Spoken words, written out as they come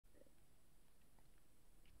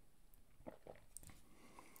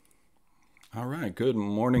All right, good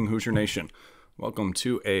morning, Hoosier Nation. Welcome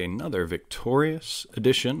to another victorious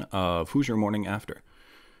edition of Hoosier Morning After.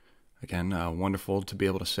 Again, wonderful to be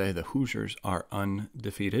able to say the Hoosiers are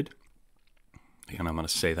undefeated. And I'm going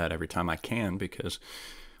to say that every time I can because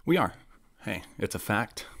we are. Hey, it's a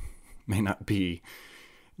fact. May not be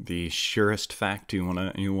the surest fact you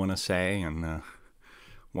want to say, and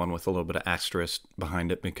one with a little bit of asterisk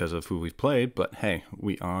behind it because of who we've played. But hey,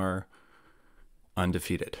 we are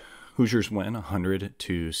undefeated. Hoosiers win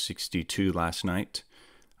 100-62 last night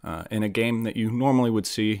in a game that you normally would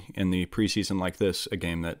see in the preseason like this, a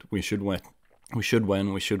game that we should win. We should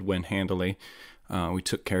win handily. We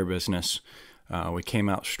took care of business. We came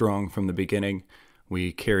out strong from the beginning.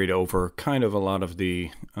 We carried over kind of a lot of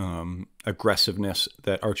the aggressiveness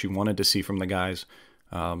that Archie wanted to see from the guys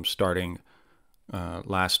starting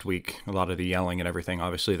last week. A lot of the yelling and everything,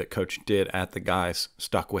 obviously, that Coach did at the guys,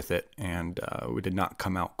 stuck with it, and we did not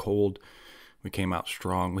come out cold. We came out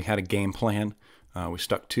strong. We had a game plan. We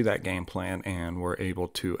stuck to that game plan and were able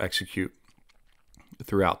to execute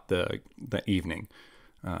throughout the evening.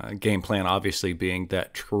 Game plan, obviously, being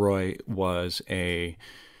that Troy was a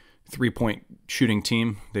three-point shooting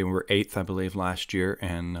team. They were 8th, I believe, last year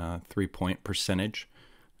in three-point percentage.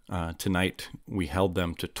 Tonight, we held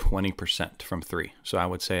them to 20% from three. So I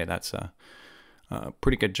would say that's a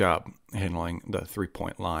pretty good job handling the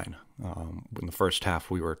three-point line. In the first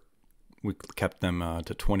half, we kept them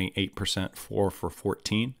to 28%, 4 for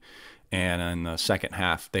 14. And in the second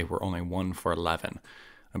half, they were only 1 for 11.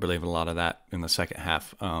 I believe a lot of that in the second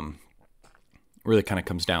half really kind of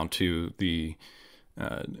comes down to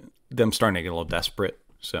them starting to get a little desperate.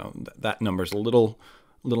 So that number's a little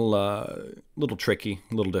tricky,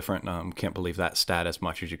 a little different. Can't believe that stat as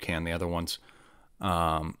much as you can the other ones.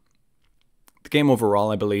 The game overall,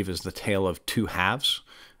 I believe, is the tale of two halves.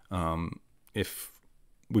 If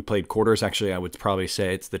we played quarters, actually, I would probably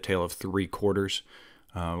say it's the tale of three quarters.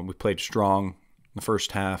 We played strong the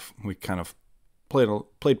first half. We kind of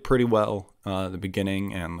played pretty well the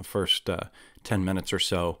beginning and the first 10 minutes or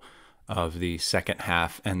so of the second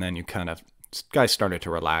half, and then guys started to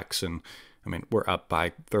relax. And I mean, we're up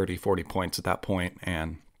by 30, 40 points at that point,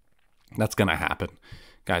 and that's going to happen.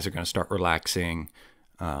 Guys are going to start relaxing,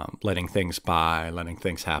 letting things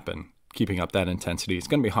happen, keeping up that intensity. It's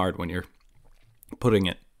going to be hard when you're putting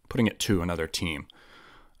it to another team.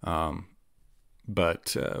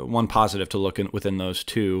 But one positive to look within those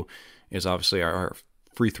two is obviously our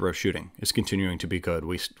free throw shooting is continuing to be good.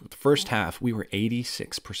 The first half, we were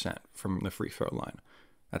 86% from the free throw line.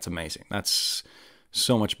 That's amazing. That's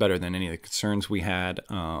so much better than any of the concerns we had.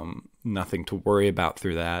 Nothing to worry about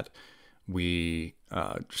through that. We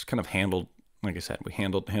just kind of handled, like I said, we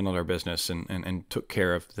handled our business and took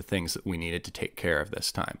care of the things that we needed to take care of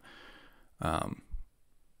this time.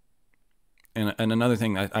 And another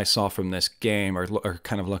thing I saw from this game, or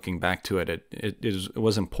kind of looking back to it, it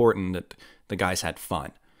was important that the guys had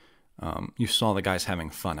fun. You saw the guys having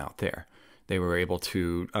fun out there. They were able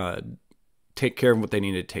to take care of what they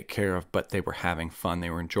needed to take care of, but they were having fun. They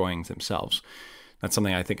were enjoying themselves. That's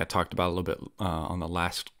something I think I talked about a little bit on the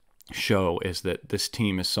last show, is that this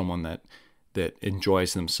team is someone that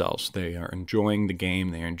enjoys themselves. They are enjoying the game.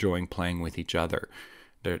 They are enjoying playing with each other.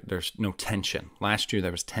 There's no tension. Last year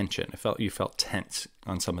there was tension. You felt tense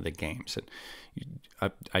on some of the games, and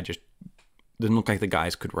I just didn't look like the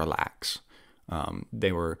guys could relax.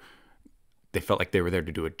 They felt like they were there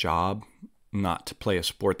to do a job, not to play a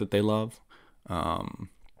sport that they love. So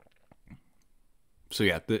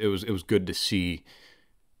yeah, it was good to see.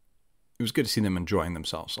 It was good to see them enjoying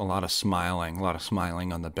themselves. A lot of smiling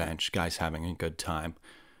on the bench. Guys having a good time.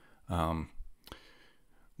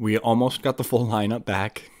 We almost got the full lineup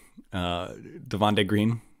back. Devontae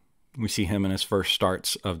Green, we see him in his first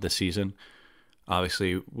starts of the season.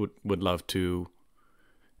 Obviously, would love to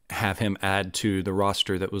have him add to the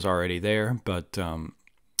roster that was already there, but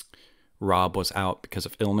Rob was out because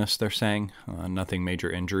of illness, they're saying. Nothing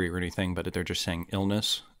major injury or anything, but they're just saying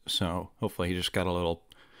illness. So hopefully he just got a little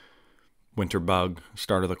winter bug,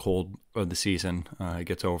 start of the cold of the season. He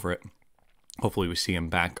gets over it. Hopefully we see him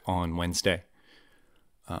back on Wednesday.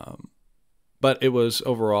 But it was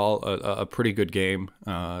overall a pretty good game.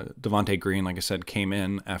 Devontae Green, like I said, came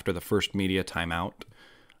in after the first media timeout.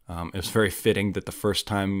 It was very fitting that the first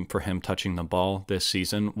time for him touching the ball this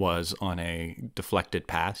season was on a deflected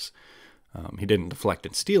pass. He didn't deflect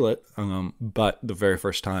and steal it, but the very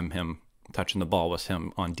first time him touching the ball was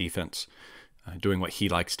him on defense, doing what he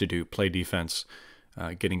likes to do, play defense,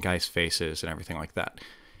 getting guys' faces and everything like that.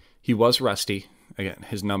 He was rusty. Again,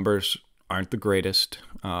 his numbers aren't the greatest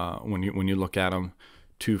when you look at him.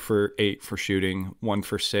 2 for 8 for shooting, 1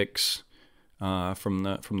 for 6 from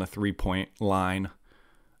the 3-point line.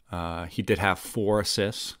 He did have 4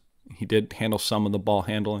 assists. He did handle some of the ball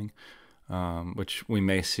handling, which we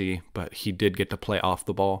may see, but he did get to play off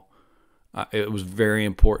the ball. It was very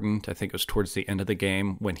important. I think it was towards the end of the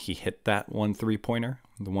game when he hit that 1 3-pointer,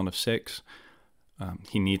 the 1 of 6.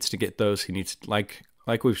 He needs to get those. He needs, like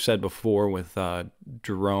we've said before with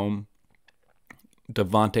Jerome,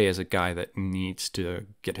 Devontae is a guy that needs to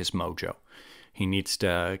get his mojo. He needs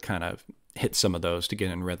to kind of hit some of those to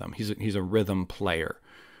get in rhythm. He's a rhythm player.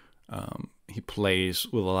 He plays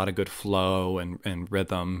with a lot of good flow and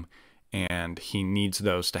rhythm, and he needs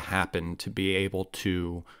those to happen to be able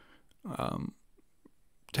to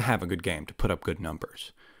have a good game, to put up good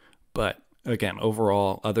numbers. But again,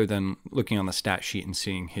 overall, other than looking on the stat sheet and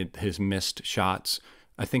seeing his missed shots,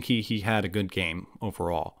 I think he had a good game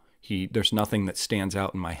overall. There's nothing that stands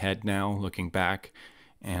out in my head now looking back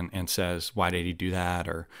and says, why did he do that?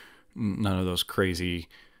 Or none of those crazy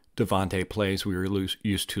Devontae plays we were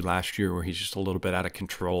used to last year where he's just a little bit out of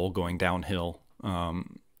control going downhill.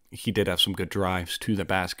 He did have some good drives to the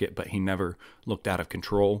basket, but he never looked out of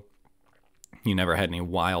control. He never had any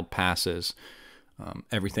wild passes.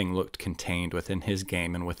 Everything looked contained within his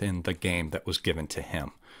game and within the game that was given to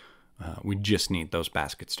him. We just need those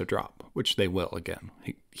baskets to drop, which they will again.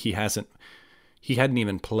 He hadn't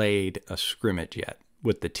even played a scrimmage yet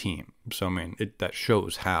with the team. So, I mean, that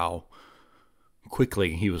shows how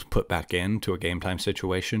quickly he was put back into a game time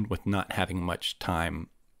situation with not having much time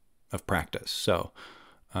of practice. So,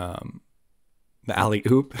 the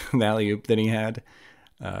alley-oop that he had,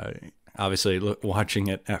 obviously, watching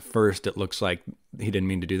it at first, it looks like he didn't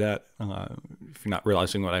mean to do that. If you're not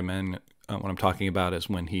realizing what I meant, what I'm talking about is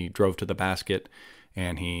when he drove to the basket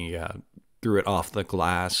and he threw it off the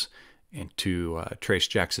glass into Trace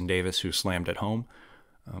Jackson Davis, who slammed it home.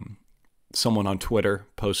 Someone on Twitter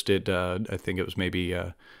posted, I think it was maybe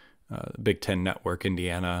Big Ten Network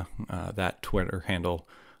Indiana, that Twitter handle,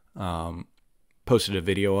 posted a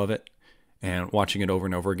video of it. And watching it over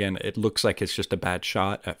and over again, it looks like it's just a bad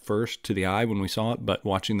shot at first to the eye when we saw it. But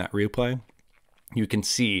watching that replay, you can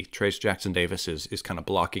see Trace Jackson Davis is kind of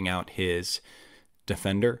blocking out his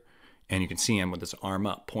defender. And you can see him with his arm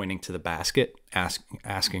up, pointing to the basket,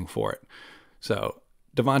 asking for it. So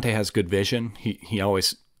Devontae has good vision. He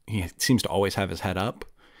seems to always have his head up.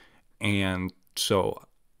 And so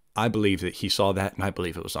I believe that he saw that, and I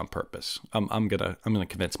believe it was on purpose. I'm gonna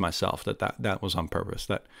convince myself that was on purpose.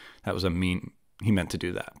 That was he meant to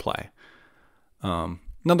do that play.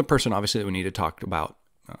 Another person, obviously, that we need to talk about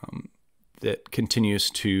that continues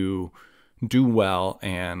to do well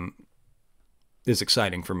and is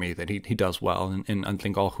exciting for me that he does well, and I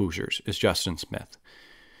think all Hoosiers, is Justin Smith.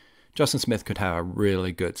 Justin Smith could have a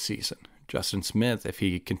really good season. Justin Smith, if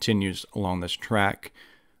he continues along this track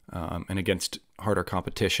and against harder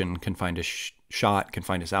competition, can find his shot, can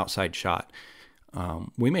find his outside shot,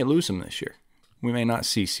 we may lose him this year. We may not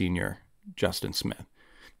see senior Justin Smith.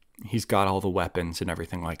 He's got all the weapons and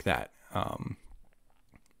everything like that.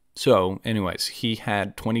 So anyways, he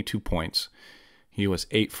had 22 points. He was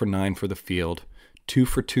 8 for 9 for the field, 2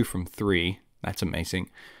 for 2 from 3. That's amazing.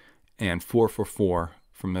 And 4 for 4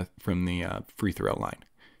 from the free throw line.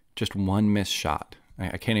 Just one missed shot.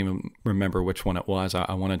 I can't even remember which one it was.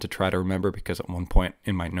 I wanted to try to remember because at one point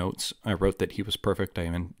in my notes, I wrote that he was perfect. I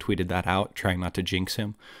even tweeted that out, trying not to jinx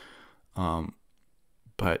him.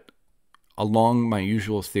 But along my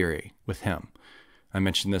usual theory with him, I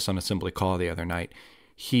mentioned this on Assembly Call the other night,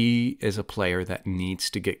 he is a player that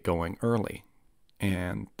needs to get going early.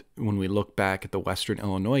 And when we look back at the Western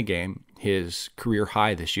Illinois game, his career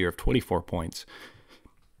high this year of 24 points,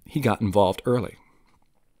 he got involved early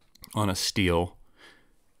on a steal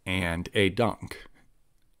and a dunk.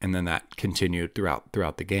 And then that continued throughout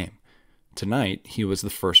the game. Tonight, he was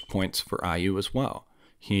the first points for IU as well.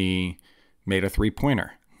 He made a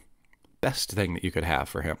 3-pointer. Best thing that you could have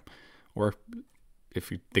for him. Or if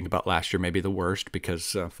you think about last year, maybe the worst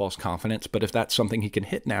because false confidence. But if that's something he can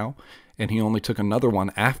hit now, and he only took another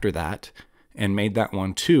one after that and made that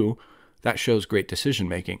one too, that shows great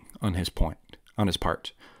decision-making on his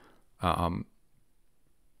part.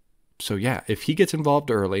 So yeah, if he gets involved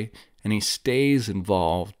early and he stays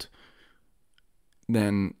involved,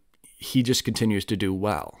 then he just continues to do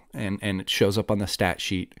well. And it shows up on the stat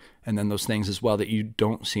sheet. And then those things as well that you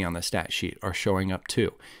don't see on the stat sheet are showing up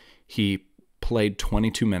too. He played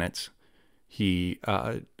 22 minutes. He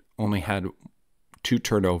only had 2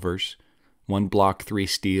 turnovers, 1 block, 3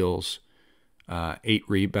 steals, 5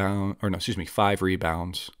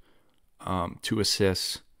 rebounds, 2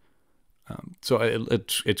 assists. So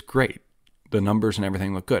it's great. the numbers and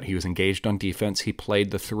everything looked good. He was engaged on defense. He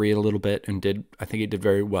played the 3 a little bit and I think he did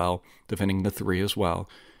very well defending the 3 as well.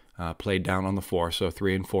 Played down on the 4, so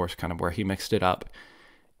 3 and 4 is kind of where he mixed it up.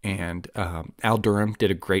 And Al Durham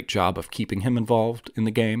did a great job of keeping him involved in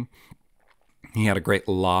the game. He had a great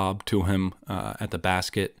lob to him at the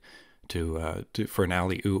basket for an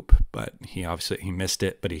alley-oop, but he missed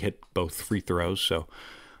it, but he hit both free throws. So,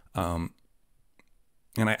 and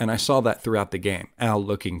I saw that throughout the game. Al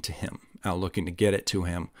looking to get it to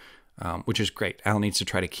him, which is great. Al needs to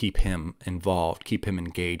try to keep him involved, keep him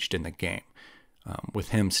engaged in the game. With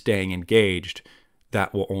him staying engaged,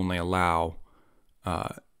 that will only allow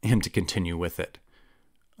him to continue with it.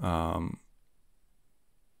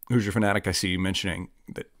 Hoosier Fanatic, I see you mentioning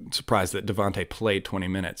that, surprised that Devontae played 20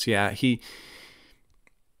 minutes. Yeah,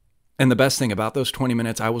 and the best thing about those 20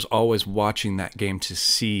 minutes, I was always watching that game to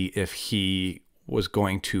see if he was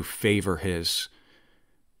going to favor his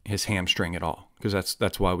hamstring at all, because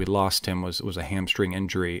that's why we lost him, was a hamstring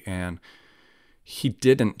injury, and he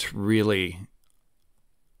didn't really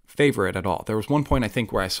favor it at all. There was one point, I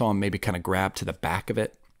think, where I saw him maybe kind of grab to the back of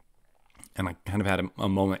it, and I kind of had a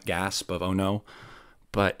moment gasp of, oh no.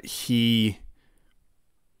 But he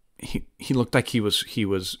looked like he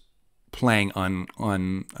was playing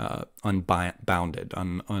unbounded,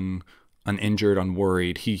 uninjured,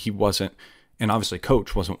 unworried. He wasn't, and obviously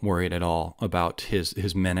Coach wasn't worried at all about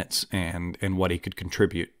his minutes and what he could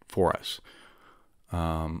contribute for us.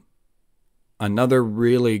 Another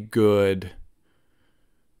really good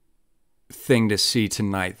thing to see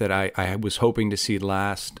tonight that I was hoping to see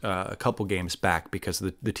last a couple games back, because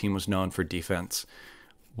the team was known for defense,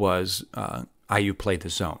 was IU played the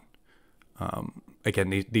zone.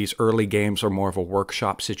 Again, these early games are more of a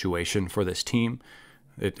workshop situation for this team.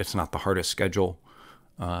 It's not the hardest schedule.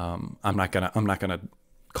 I'm not gonna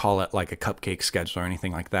call it like a cupcake schedule or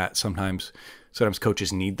anything like that. Sometimes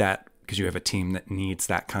coaches need that, because you have a team that needs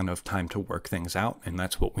that kind of time to work things out, and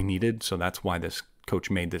that's what we needed. So that's why this coach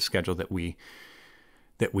made this schedule that we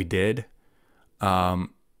did, and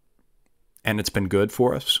it's been good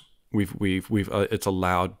for us. We've it's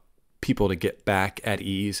allowed people to get back at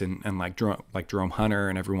ease, and like Jerome Hunter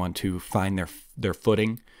and everyone to find their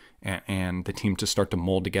footing, and the team to start to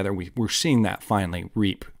mold together. We're seeing that finally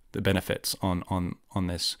reap the benefits on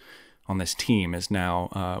this team, is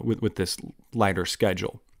now with this lighter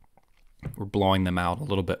schedule. We're blowing them out a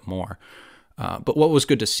little bit more. But what was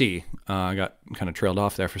good to see, I got kind of trailed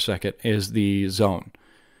off there for a second, is the zone.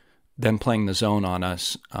 Them playing the zone on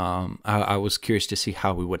us, I was curious to see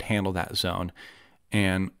how we would handle that zone.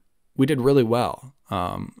 And we did really well.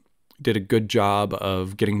 Did a good job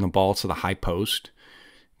of getting the ball to the high post.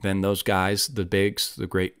 Then those guys, the bigs, the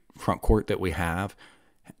great front court that we have,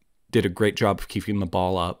 did a great job of keeping the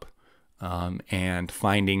ball up and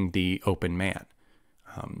finding the open man.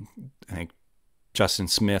 I think Justin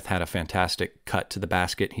Smith had a fantastic cut to the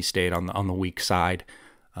basket. He stayed on the weak side,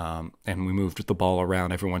 and we moved the ball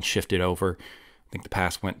around. Everyone shifted over. I think the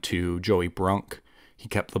pass went to Joey Brunk. He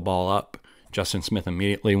kept the ball up. Justin Smith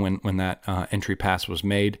immediately, when that entry pass was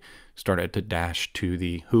made, started to dash to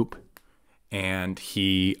the hoop, and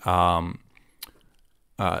he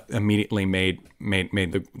immediately made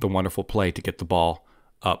the wonderful play to get the ball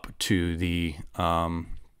up to the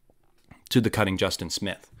cutting Justin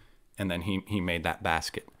Smith. And then he made that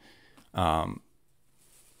basket.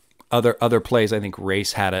 Other plays, I think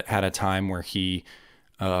Race had a time where he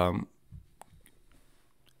had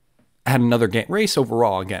another game. Race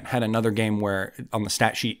overall, again, had another game where on the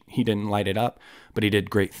stat sheet he didn't light it up, but he did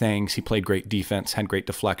great things. He played great defense, had great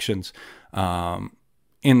deflections.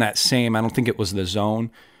 In that same, I don't think it was the zone,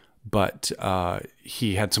 but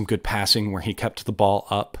he had some good passing where he kept the ball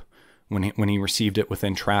up when he received it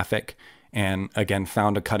within traffic. And again,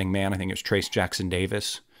 found a cutting man. I think it was Trace Jackson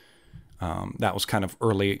Davis. That was kind of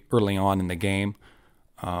early on in the game.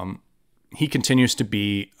 He continues to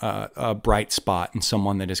be a bright spot and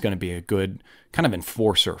someone that is going to be a good kind of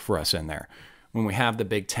enforcer for us in there. When we have the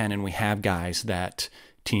Big Ten and we have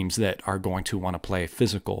teams that are going to want to play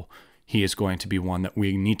physical, he is going to be one that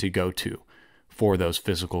we need to go to for those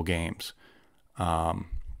physical games.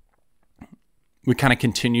 We kind of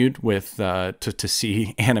continued with to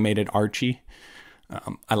see animated Archie.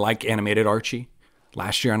 I like animated Archie.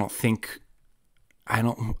 Last year,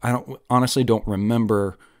 I honestly don't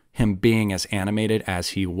remember him being as animated as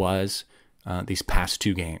he was these past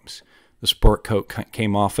 2 games. The sport coat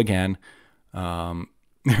came off again.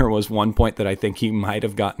 There was one point that I think he might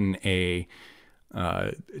have gotten a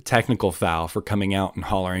technical foul for coming out and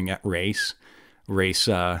hollering at Race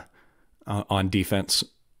on defense.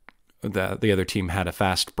 the other team had a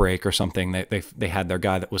fast break or something. They had their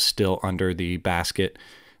guy that was still under the basket.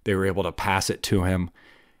 They were able to pass it to him,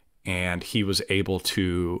 and he was able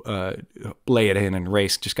to lay it in and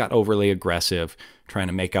race. Just got overly aggressive, trying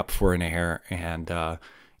to make up for an error, and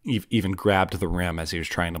even grabbed the rim as he was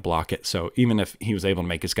trying to block it. So even if he was able to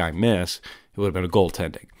make his guy miss, it would have been a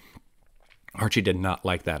goaltending. Archie did not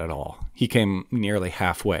like that at all. He came nearly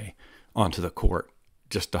halfway onto the court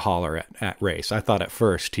just to holler at Race. I thought at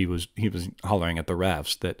first he was hollering at the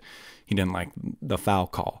refs that he didn't like the foul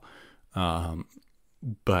call.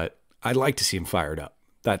 But I'd like to see him fired up.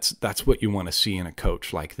 That's what you want to see in a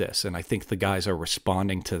coach like this. And I think the guys are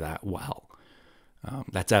responding to that well.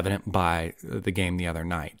 That's evident by the game the other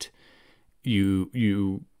night.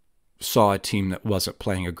 You saw a team that wasn't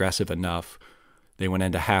playing aggressive enough. They went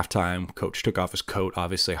into halftime. Coach took off his coat,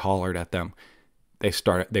 obviously hollered at them.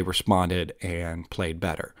 They responded and played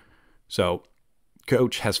better. So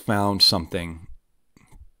coach has found something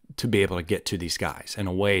to be able to get to these guys, and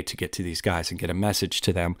a way to get to these guys and get a message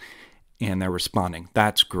to them, and they're responding.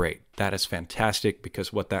 That's great. That is fantastic,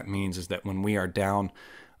 because what that means is that when we are down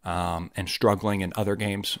and struggling in other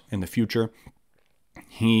games in the future,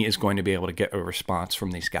 he is going to be able to get a response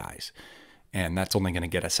from these guys, and that's only going to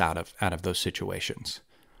get us out of those situations.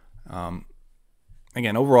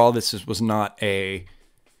 Again, overall, this was not a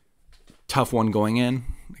tough one going in.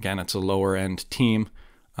 Again, it's a lower end team.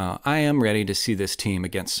 I am ready to see this team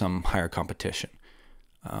against some higher competition.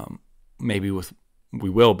 We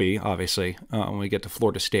will be, obviously. When we get to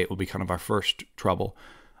Florida State, will be kind of our first trouble.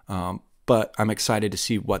 But I'm excited to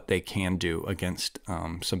see what they can do against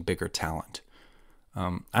some bigger talent.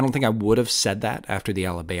 I don't think I would have said that after the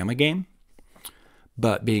Alabama game,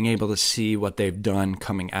 but being able to see what they've done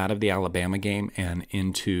coming out of the Alabama game and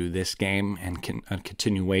into this game, and a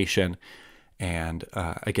continuation, and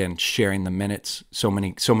again, sharing the minutes. So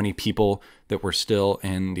many people that were still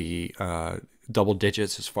in the double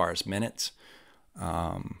digits as far as minutes.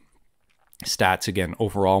 Stats, again,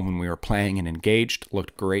 overall, when we were playing and engaged,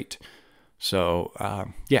 looked great. So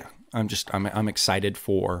I'm excited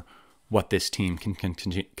for what this team can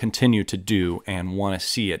continue to do, and want to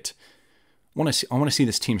see it. I want to see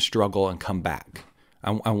this team struggle and come back.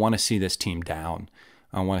 I want to see this team down.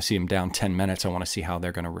 I want to see them down 10 minutes. I want to see how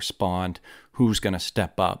they're going to respond, who's going to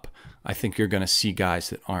step up. I think you're going to see guys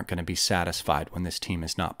that aren't going to be satisfied when this team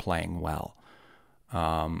is not playing well.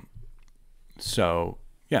 I'm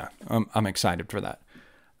excited for that.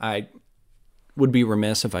 I would be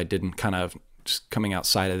remiss if I didn't kind of, just coming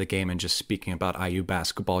outside of the game and just speaking about IU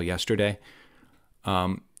basketball yesterday.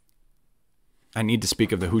 I need to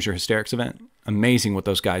speak of the Hoosier Hysterics event. Amazing what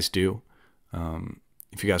those guys do.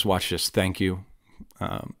 If you guys watch this, thank you.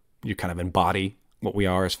 You kind of embody what we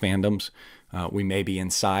are as fandoms. We may be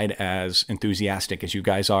inside as enthusiastic as you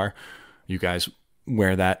guys are. You guys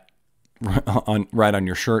wear that right on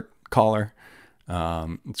your shirt collar.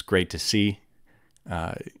 It's great to see.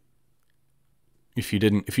 If you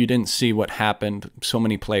didn't see what happened, so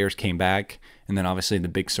many players came back, and then obviously the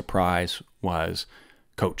big surprise was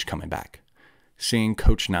Coach coming back. Seeing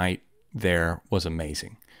Coach Knight there was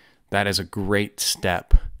amazing. That is a great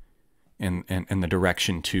step in the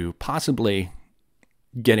direction to possibly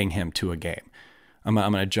getting him to a game. I'm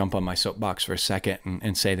going to jump on my soapbox for a second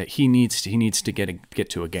and say that he needs to get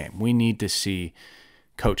to a game. We need to see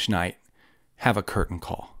Coach Knight have a curtain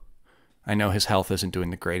call. I know his health isn't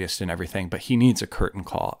doing the greatest and everything, but he needs a curtain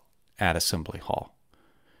call at Assembly Hall.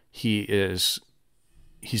 He's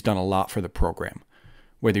done a lot for the program.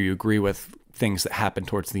 Whether you agree with things that happened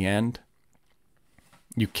towards the end,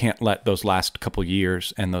 you can't let those last couple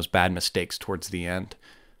years and those bad mistakes towards the end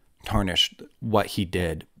tarnish what he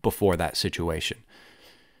did before that situation.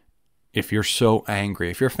 If you're so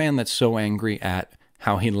angry, if you're a fan that's so angry at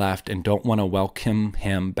how he left and don't want to welcome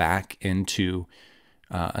him back into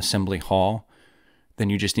Assembly Hall, then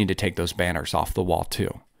you just need to take those banners off the wall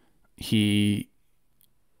too. He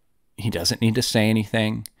doesn't need to say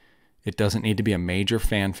anything. It doesn't need to be a major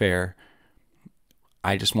fanfare.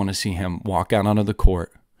 I just want to see him walk out onto the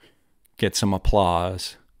court, get some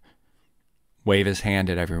applause, wave his hand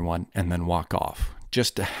at everyone, and then walk off.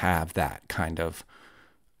 Just to have that kind of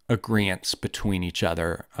agreeance between each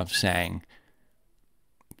other of saying,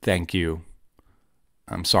 thank you.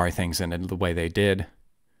 I'm sorry things ended the way they did.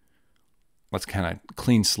 Let's kind of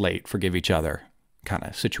clean slate, forgive each other kind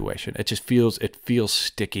of situation. It feels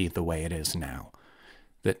sticky the way it is now.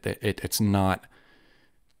 That it's not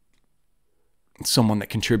someone that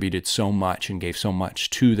contributed so much and gave so much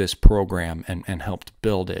to this program and helped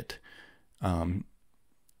build it,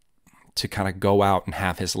 to kind of go out and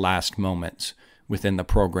have his last moments within the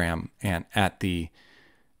program and at the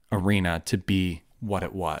arena to be what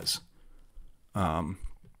it was.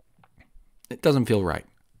 It doesn't feel right.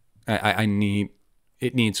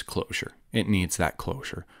 It needs closure. It needs that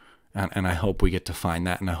closure. And I hope we get to find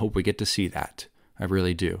that, and I hope we get to see that. I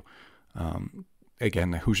really do.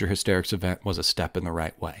 Again, the Hoosier Hysterics event was a step in the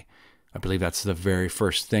right way. I believe that's the very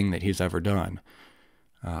first thing that he's ever done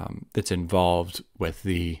that's involved with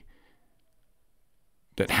that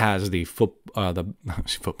has the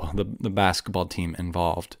basketball team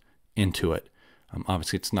involved into it.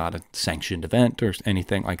 Obviously, it's not a sanctioned event or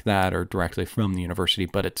anything like that, or directly from the university,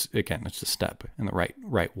 but it's a step in the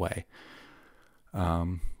right way.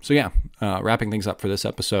 Wrapping things up for this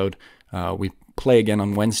episode, we play again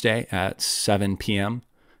on Wednesday at 7 p.m.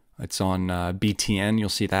 It's on BTN. You'll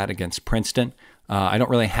see that against Princeton. I don't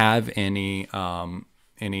really have any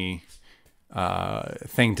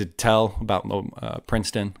thing to tell about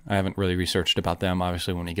Princeton. I haven't really researched about them.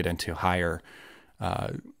 Obviously, when we get into higher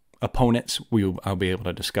opponents, I'll be able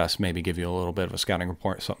to discuss, maybe give you a little bit of a scouting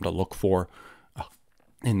report, something to look for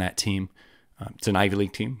in that team. It's an Ivy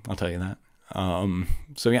League team, I'll tell you that.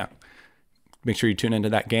 Make sure you tune into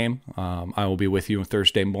that game. I will be with you on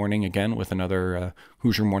Thursday morning again with another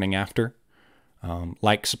Hoosier Morning After.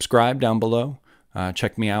 Subscribe down below.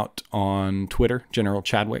 Check me out on Twitter, General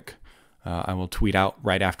Chadwick. I will tweet out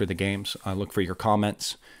right after the games. I look for your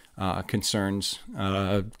comments, concerns,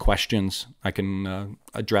 questions I can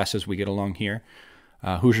address as we get along here.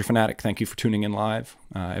 Hoosier Fanatic, thank you for tuning in live.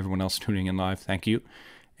 Everyone else tuning in live, thank you.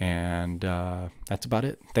 And that's about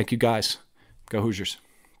it. Thank you, guys. Go Hoosiers.